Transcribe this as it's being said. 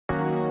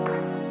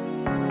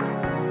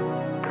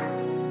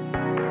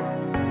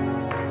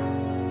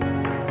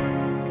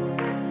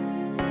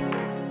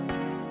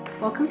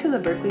Welcome to the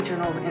Berkeley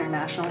Journal of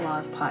International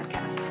Law's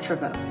podcast,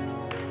 Travo.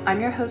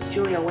 I'm your host,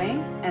 Julia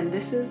Wang, and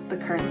this is The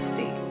Current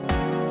State.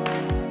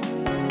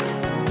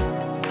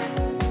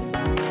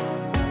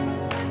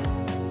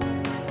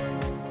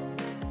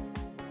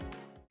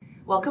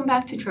 Welcome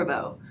back to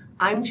Travo.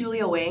 I'm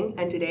Julia Wang,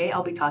 and today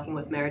I'll be talking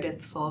with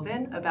Meredith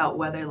Sullivan about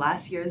whether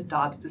last year's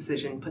Dobbs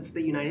decision puts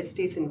the United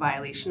States in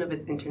violation of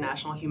its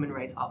international human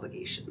rights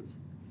obligations.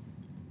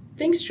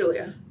 Thanks,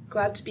 Julia.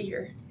 Glad to be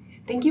here.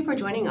 Thank you for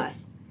joining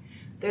us.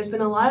 There's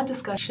been a lot of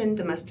discussion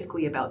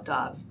domestically about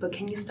Dobbs, but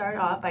can you start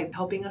off by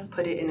helping us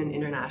put it in an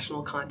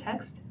international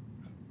context?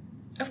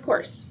 Of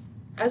course.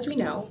 As we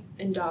know,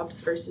 in Dobbs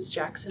v.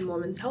 Jackson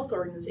Women's Health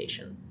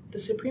Organization, the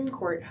Supreme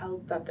Court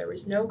held that there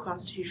was no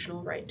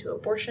constitutional right to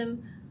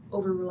abortion,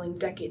 overruling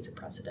decades of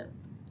precedent.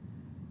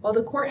 While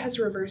the court has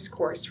reversed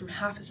course from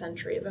half a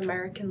century of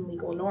American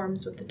legal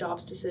norms with the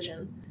Dobbs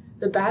decision,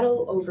 the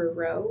battle over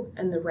Roe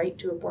and the right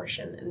to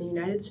abortion in the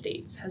United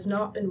States has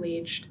not been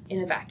waged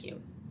in a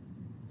vacuum.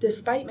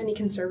 Despite many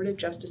conservative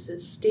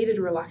justices' stated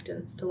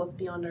reluctance to look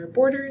beyond our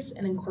borders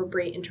and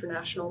incorporate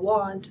international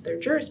law into their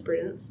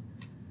jurisprudence,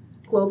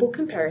 global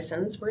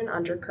comparisons were an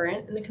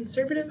undercurrent in the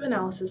conservative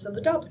analysis of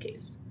the Dobbs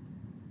case.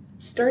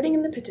 Starting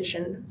in the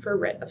petition for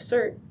writ of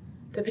cert,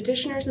 the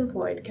petitioners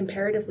employed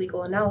comparative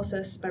legal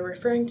analysis by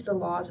referring to the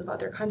laws of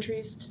other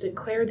countries to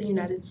declare the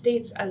United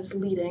States as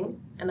leading,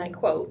 and I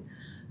quote,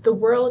 the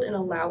world in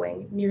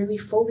allowing nearly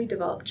fully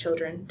developed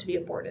children to be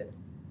aborted.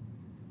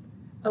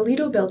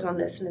 Alito built on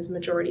this in his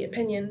majority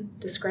opinion,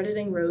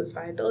 discrediting Roe's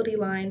viability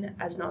line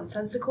as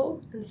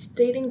nonsensical and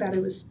stating that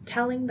it was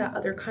telling that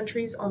other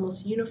countries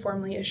almost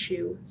uniformly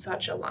eschew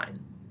such a line.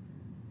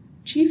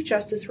 Chief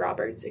Justice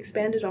Roberts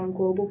expanded on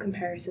global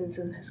comparisons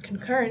in his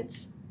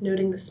concurrence,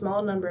 noting the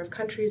small number of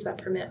countries that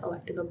permit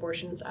elective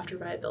abortions after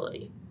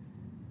viability.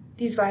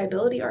 These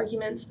viability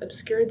arguments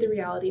obscured the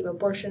reality of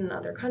abortion in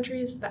other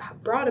countries that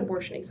have broad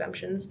abortion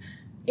exemptions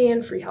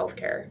and free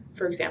healthcare,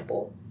 for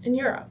example, in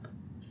Europe.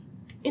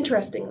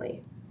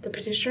 Interestingly, the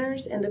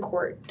petitioners and the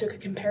court took a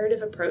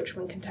comparative approach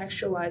when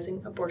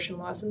contextualizing abortion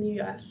laws in the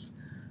U.S.,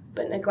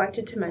 but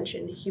neglected to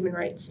mention human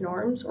rights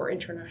norms or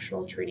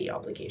international treaty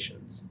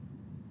obligations.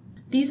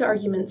 These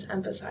arguments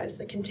emphasize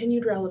the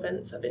continued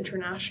relevance of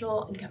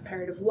international and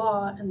comparative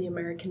law in the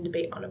American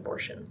debate on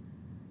abortion.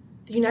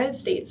 The United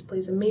States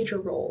plays a major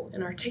role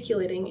in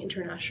articulating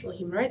international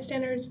human rights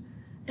standards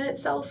and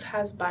itself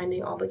has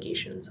binding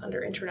obligations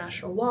under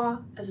international law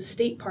as a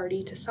state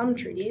party to some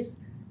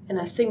treaties and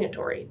a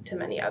signatory to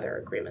many other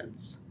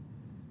agreements.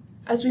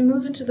 As we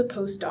move into the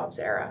post-Dobbs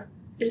era,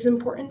 it is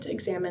important to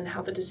examine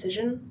how the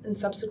decision and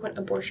subsequent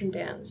abortion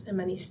bans in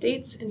many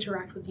states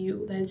interact with the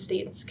United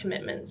States'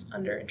 commitments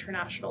under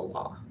international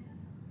law.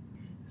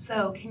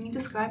 So, can you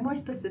describe more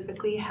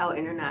specifically how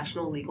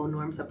international legal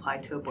norms apply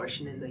to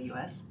abortion in the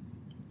U.S.?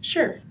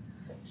 Sure.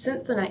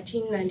 Since the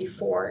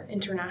 1994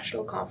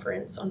 International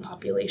Conference on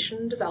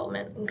Population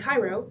Development in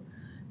Cairo,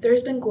 there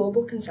has been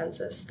global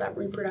consensus that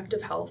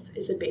reproductive health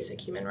is a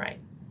basic human right.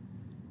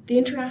 The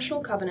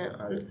International Covenant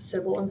on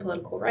Civil and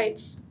Political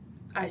Rights,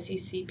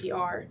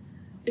 ICCPR,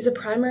 is a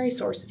primary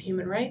source of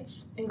human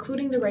rights,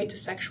 including the right to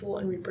sexual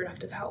and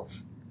reproductive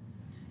health.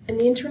 In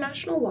the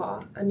international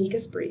law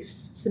amicus briefs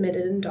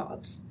submitted in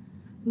Dobbs,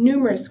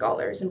 numerous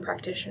scholars and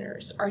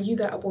practitioners argue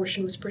that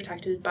abortion was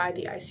protected by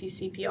the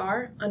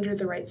ICCPR under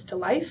the rights to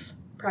life,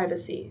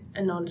 privacy,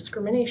 and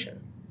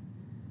non-discrimination.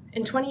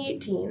 In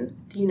 2018,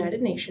 the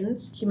United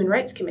Nations Human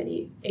Rights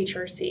Committee,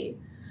 HRC,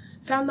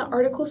 found that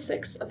Article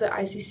 6 of the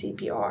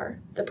ICCPR,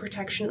 the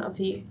protection of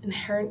the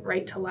inherent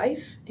right to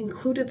life,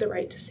 included the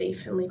right to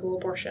safe and legal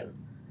abortion.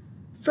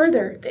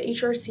 Further, the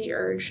HRC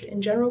urged in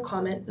General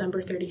Comment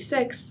Number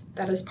 36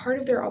 that as part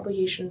of their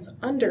obligations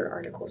under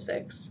Article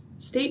 6,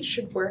 states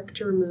should work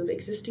to remove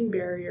existing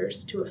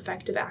barriers to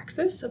effective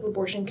access of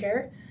abortion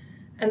care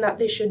and that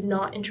they should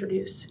not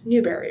introduce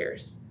new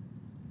barriers.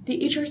 The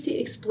HRC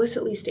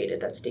explicitly stated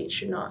that states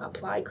should not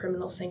apply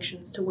criminal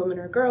sanctions to women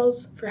or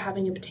girls for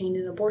having obtained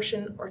an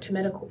abortion or to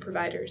medical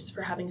providers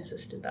for having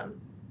assisted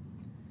them.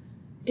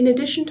 In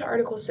addition to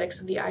Article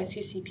 6 of the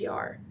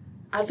ICCPR,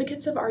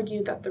 advocates have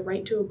argued that the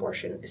right to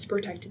abortion is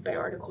protected by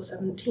Article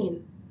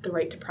 17, the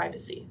right to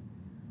privacy.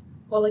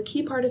 While a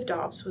key part of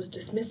Dobbs was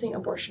dismissing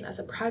abortion as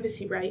a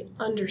privacy right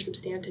under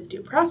substantive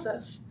due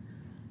process,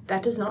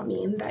 that does not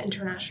mean that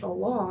international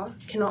law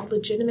cannot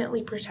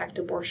legitimately protect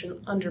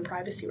abortion under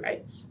privacy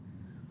rights.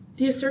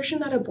 The assertion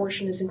that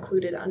abortion is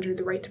included under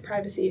the right to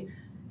privacy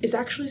is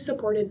actually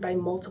supported by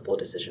multiple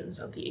decisions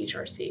of the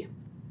HRC.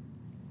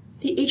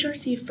 The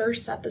HRC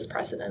first set this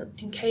precedent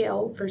in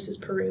KL versus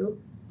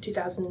Peru,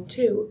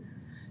 2002,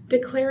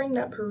 declaring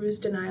that Peru's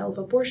denial of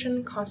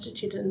abortion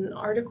constituted an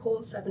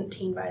Article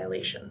 17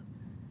 violation.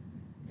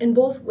 In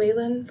both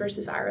Whelan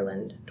versus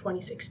Ireland,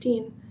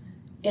 2016,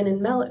 and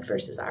in Mellett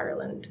versus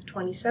Ireland,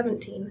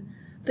 2017,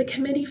 the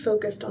committee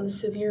focused on the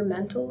severe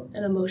mental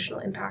and emotional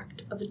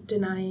impact of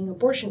denying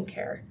abortion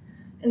care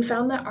and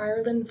found that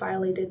Ireland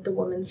violated the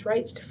woman's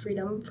rights to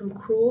freedom from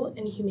cruel,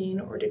 inhumane,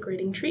 or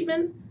degrading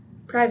treatment,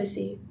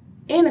 privacy,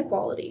 and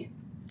equality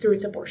through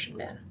its abortion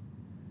ban.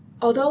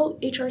 Although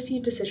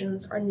HRC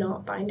decisions are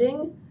not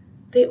binding,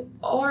 they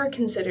are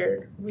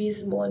considered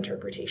reasonable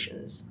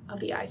interpretations of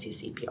the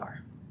ICCPR.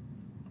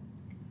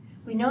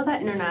 We know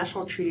that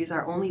international treaties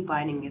are only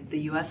binding if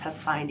the U.S. has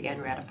signed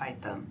and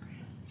ratified them.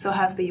 So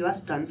has the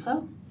U.S. done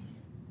so?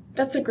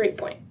 That's a great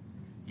point.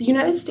 The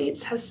United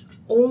States has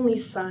only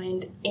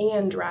signed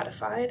and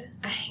ratified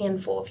a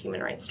handful of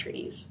human rights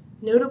treaties,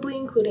 notably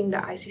including the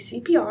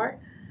ICCPR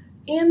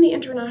and the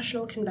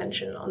International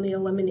Convention on the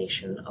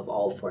Elimination of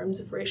All Forms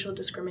of Racial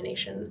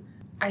Discrimination,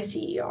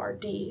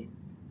 ICERD.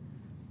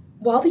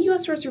 While the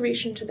U.S.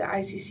 reservation to the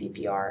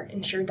ICCPR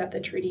ensured that the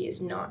treaty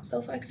is not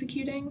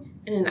self-executing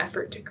in an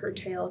effort to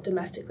curtail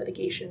domestic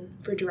litigation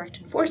for direct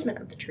enforcement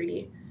of the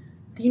treaty,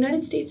 the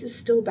United States is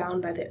still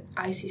bound by the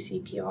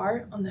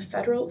ICCPR on the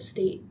federal,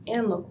 state,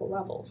 and local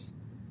levels.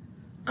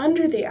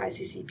 Under the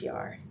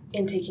ICCPR,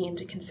 and taking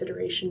into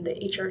consideration the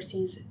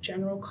HRC's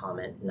General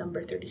Comment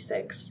Number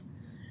 36,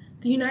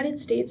 the United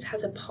States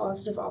has a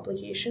positive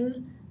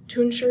obligation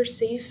to ensure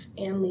safe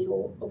and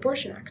legal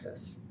abortion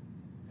access.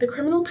 The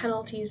criminal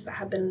penalties that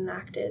have been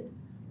enacted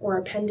or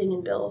are pending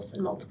in bills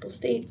in multiple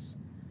states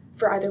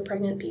for either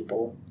pregnant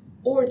people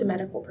or the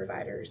medical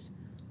providers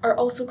are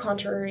also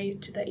contrary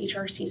to the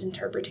HRC's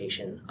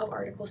interpretation of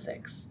Article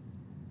 6.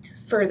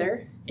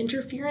 Further,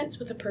 interference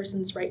with a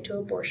person's right to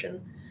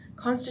abortion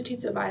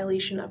constitutes a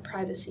violation of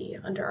privacy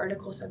under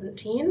Article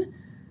 17,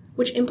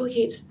 which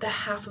implicates the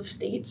half of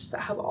states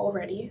that have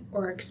already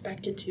or are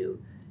expected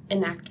to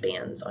enact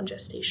bans on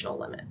gestational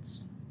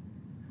limits.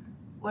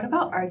 What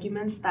about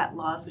arguments that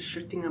laws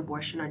restricting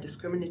abortion are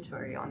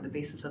discriminatory on the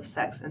basis of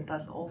sex and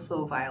thus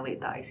also violate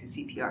the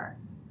ICCPR?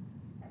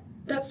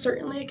 That's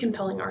certainly a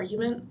compelling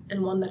argument,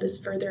 and one that is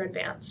further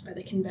advanced by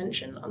the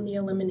Convention on the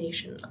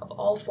Elimination of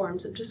All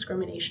Forms of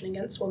Discrimination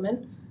Against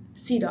Women,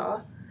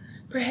 CEDAW,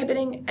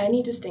 prohibiting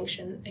any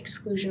distinction,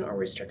 exclusion, or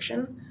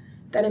restriction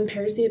that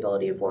impairs the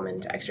ability of women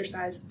to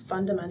exercise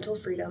fundamental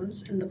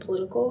freedoms in the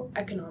political,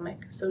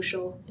 economic,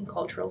 social, and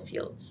cultural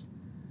fields.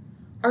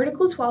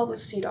 Article 12 of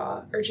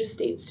CEDAW urges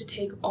states to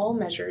take all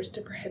measures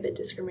to prohibit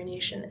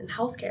discrimination in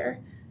healthcare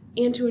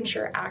and to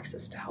ensure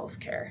access to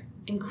healthcare,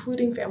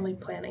 including family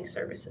planning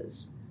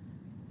services.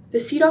 The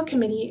CEDAW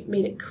Committee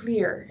made it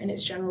clear in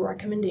its General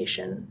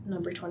Recommendation,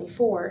 number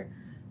 24,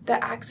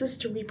 that access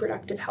to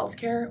reproductive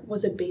healthcare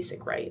was a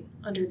basic right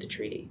under the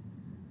treaty.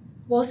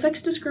 While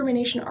sex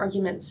discrimination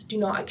arguments do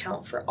not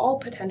account for all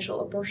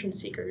potential abortion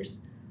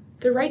seekers,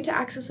 the right to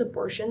access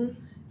abortion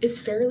is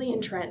fairly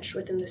entrenched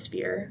within the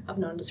sphere of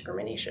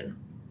non-discrimination.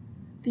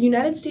 The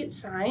United States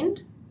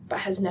signed, but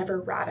has never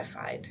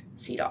ratified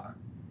CEDAW.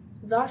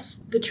 Thus,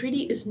 the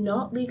treaty is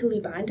not legally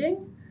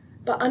binding,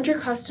 but under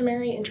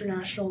customary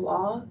international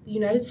law, the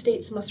United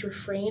States must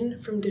refrain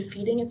from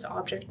defeating its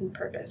object and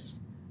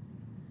purpose.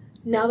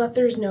 Now that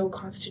there is no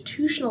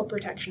constitutional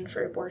protection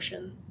for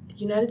abortion, the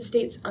United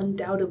States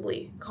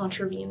undoubtedly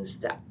contravenes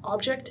the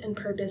object and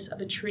purpose of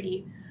a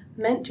treaty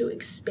meant to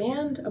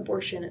expand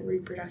abortion and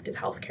reproductive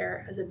health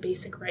care as a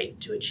basic right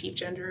to achieve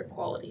gender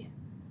equality.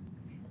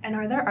 And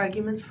are there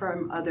arguments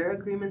from other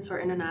agreements or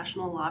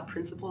international law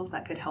principles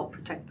that could help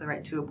protect the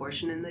right to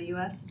abortion in the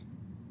U.S.?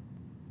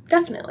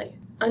 Definitely.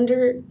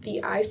 Under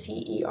the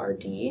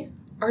ICERD,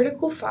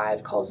 Article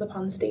 5 calls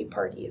upon state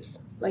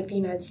parties, like the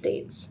United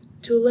States,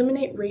 to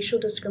eliminate racial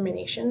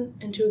discrimination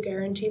and to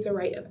guarantee the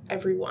right of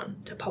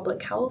everyone to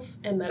public health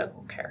and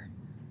medical care.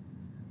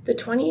 The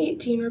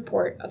 2018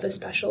 report of the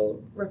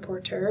Special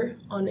Rapporteur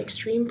on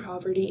Extreme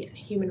Poverty and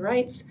Human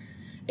Rights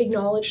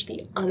acknowledged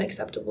the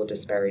unacceptable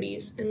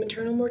disparities in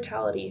maternal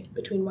mortality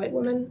between white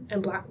women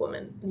and black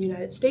women in the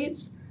United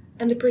States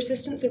and the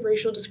persistence of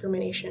racial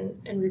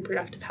discrimination in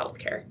reproductive health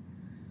care.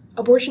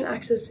 Abortion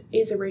access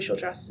is a racial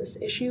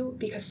justice issue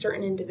because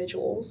certain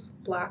individuals,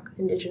 Black,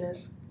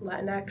 Indigenous,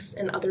 Latinx,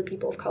 and other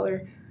people of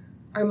color,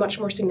 are much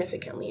more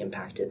significantly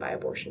impacted by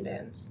abortion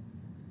bans.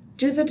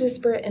 Due to the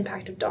disparate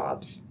impact of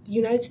Dobbs, the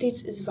United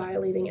States is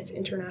violating its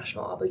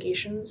international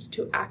obligations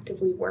to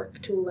actively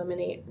work to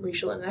eliminate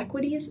racial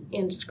inequities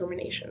and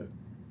discrimination.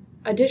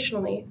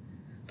 Additionally,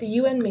 the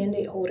UN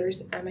mandate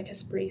holders'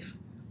 amicus brief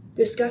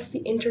discussed the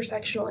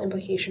intersectional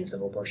implications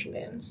of abortion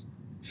bans.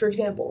 For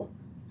example,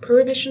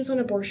 prohibitions on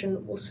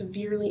abortion will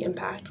severely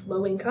impact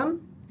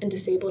low-income and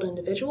disabled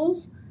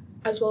individuals,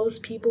 as well as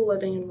people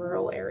living in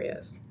rural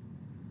areas.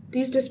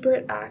 These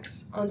disparate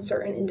acts on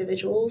certain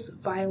individuals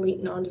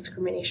violate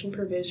non-discrimination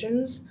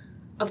provisions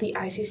of the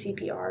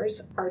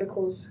ICCPR's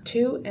Articles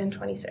 2 and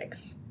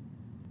 26.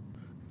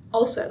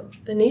 Also,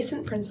 the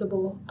nascent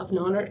principle of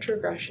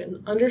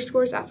non-retrogression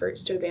underscores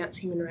efforts to advance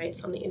human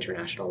rights on the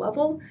international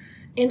level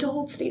and to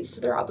hold states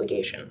to their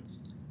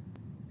obligations.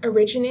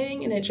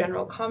 Originating in a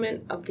general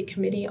comment of the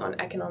Committee on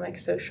Economic,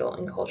 Social,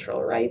 and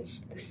Cultural Rights,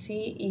 the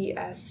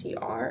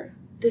CESCR,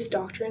 this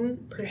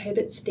doctrine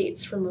prohibits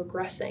states from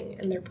regressing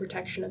in their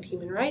protection of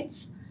human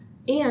rights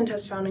and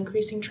has found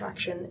increasing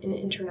traction in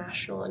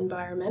international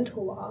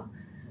environmental law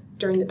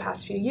during the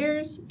past few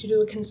years due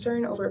to a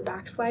concern over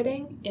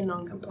backsliding and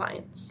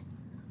noncompliance.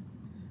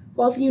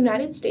 While the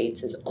United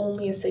States is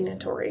only a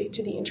signatory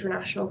to the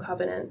international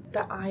covenant, the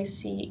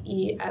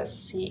ICESCR,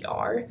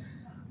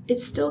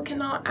 it still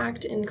cannot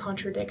act in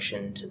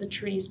contradiction to the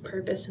treaty's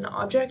purpose and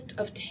object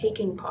of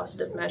taking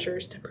positive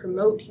measures to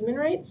promote human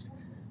rights,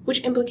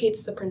 which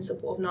implicates the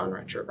principle of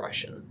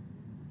non-retrogression.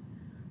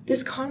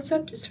 This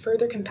concept is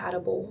further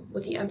compatible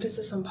with the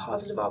emphasis on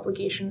positive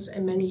obligations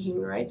in many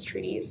human rights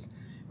treaties,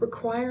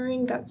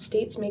 requiring that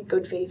states make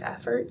good faith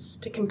efforts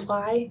to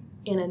comply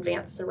and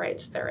advance the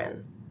rights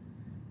therein.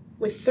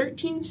 With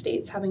 13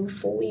 states having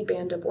fully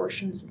banned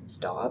abortion since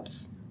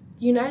Dobbs,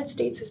 the United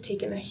States has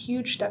taken a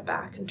huge step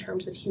back in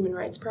terms of human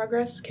rights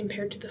progress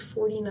compared to the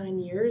 49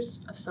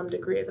 years of some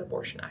degree of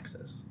abortion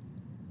access.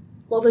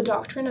 While the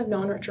doctrine of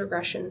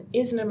non-retrogression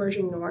is an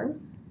emerging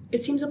norm,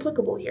 it seems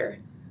applicable here,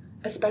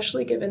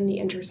 especially given the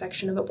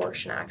intersection of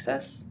abortion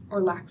access,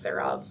 or lack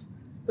thereof,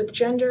 with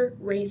gender,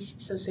 race,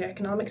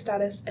 socioeconomic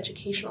status,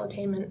 educational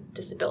attainment,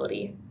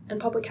 disability,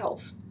 and public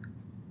health.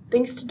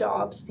 Thanks to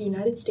Dobbs, the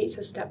United States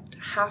has stepped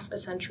half a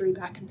century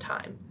back in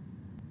time.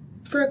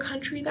 For a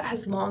country that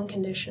has long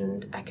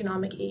conditioned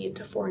economic aid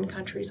to foreign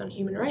countries on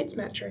human rights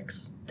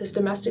metrics, this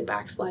domestic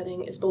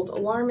backsliding is both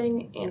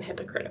alarming and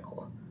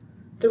hypocritical.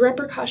 The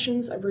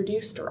repercussions of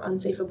reduced or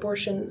unsafe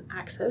abortion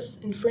access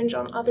infringe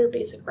on other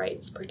basic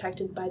rights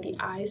protected by the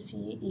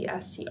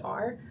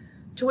ICESCR,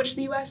 to which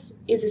the U.S.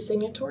 is a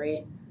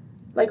signatory,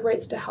 like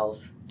rights to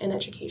health and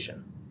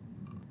education.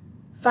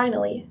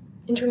 Finally,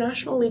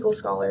 international legal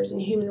scholars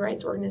and human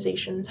rights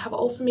organizations have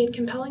also made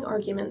compelling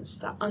arguments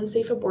that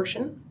unsafe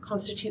abortion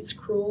constitutes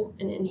cruel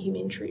and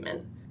inhumane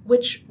treatment,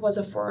 which was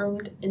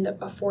affirmed in the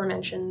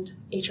aforementioned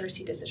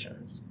HRC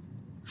decisions.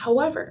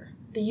 However,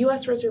 the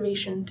U.S.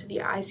 reservation to the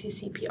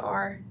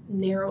ICCPR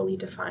narrowly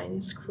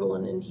defines cruel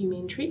and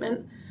inhumane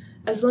treatment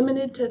as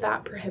limited to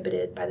that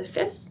prohibited by the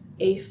 5th,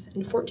 8th,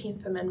 and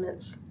 14th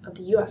Amendments of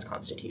the U.S.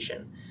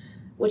 Constitution,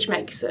 which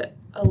makes it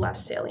a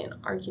less salient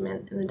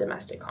argument in the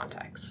domestic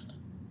context.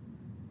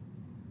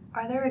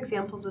 Are there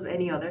examples of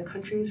any other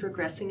countries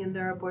regressing in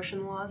their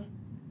abortion laws?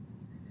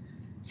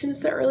 Since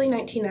the early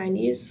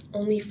 1990s,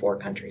 only 4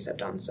 countries have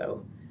done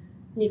so: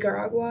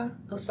 Nicaragua,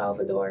 El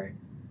Salvador,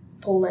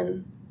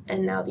 Poland,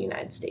 and now the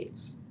United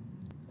States.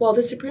 While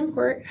the Supreme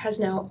Court has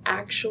now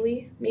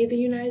actually made the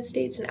United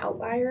States an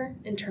outlier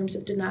in terms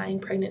of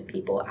denying pregnant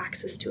people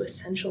access to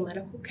essential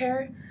medical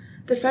care,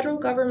 the federal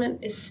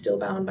government is still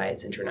bound by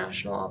its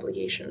international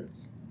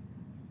obligations.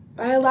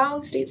 By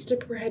allowing states to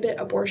prohibit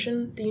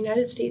abortion, the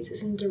United States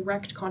is in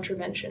direct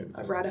contravention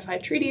of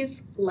ratified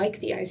treaties like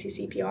the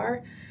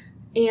ICCPR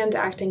and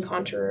acting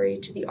contrary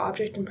to the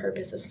object and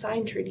purpose of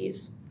signed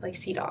treaties like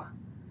CEDAW.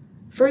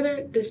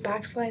 Further, this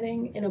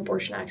backsliding in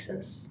abortion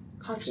access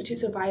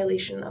constitutes a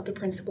violation of the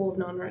principle of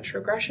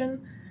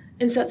non-retrogression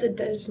and sets a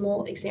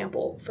dismal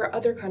example for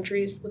other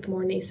countries with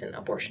more nascent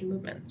abortion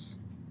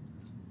movements.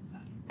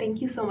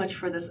 Thank you so much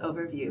for this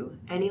overview.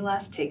 Any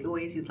last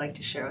takeaways you'd like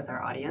to share with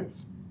our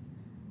audience?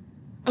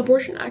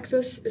 Abortion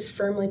access is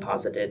firmly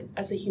posited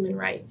as a human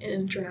right in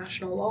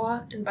international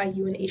law and by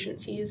UN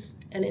agencies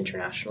and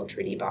international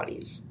treaty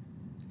bodies.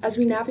 As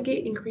we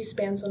navigate increased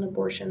bans on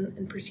abortion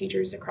and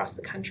procedures across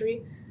the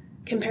country,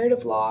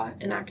 comparative law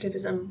and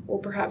activism will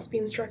perhaps be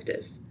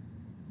instructive.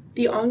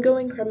 The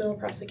ongoing criminal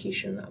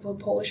prosecution of a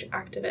Polish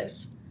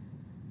activist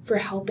for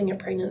helping a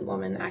pregnant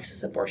woman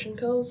access abortion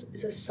pills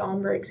is a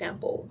somber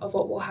example of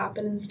what will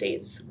happen in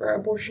states where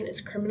abortion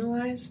is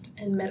criminalized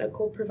and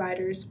medical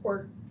providers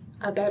or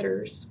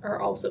abettors are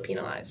also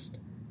penalized.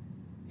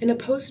 In a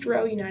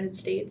post-Roe United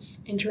States,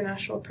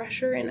 international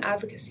pressure and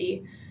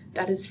advocacy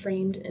that is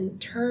framed in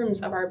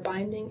terms of our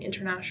binding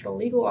international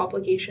legal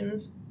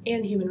obligations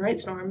and human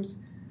rights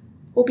norms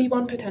will be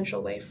one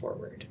potential way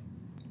forward.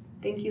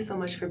 Thank you so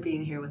much for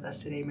being here with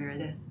us today,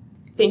 Meredith.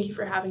 Thank you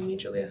for having me,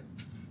 Julia.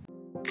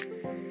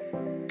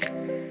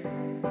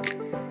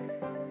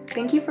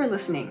 Thank you for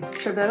listening.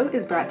 Travaux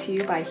is brought to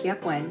you by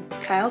Hiep Nguyen,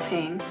 Kyle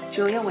Tang,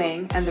 Julia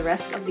Wang, and the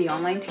rest of the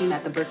online team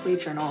at the Berkeley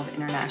Journal of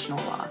International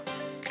Law.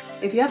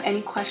 If you have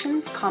any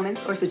questions,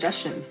 comments, or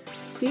suggestions,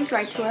 please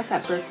write to us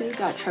at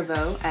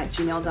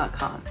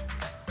berkeley.travaux@gmail.com.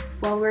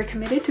 While we're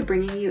committed to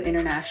bringing you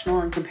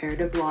international and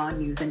comparative law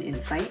news and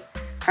insight,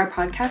 our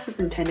podcast is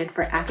intended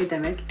for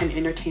academic and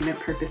entertainment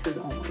purposes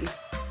only.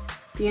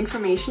 The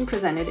information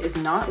presented is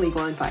not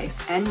legal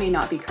advice and may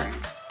not be current.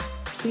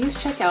 Please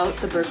check out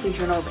the Berkeley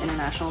Journal of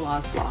International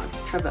Law's blog,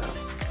 Travaux.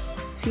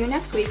 See you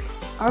next week.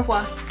 Au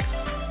revoir.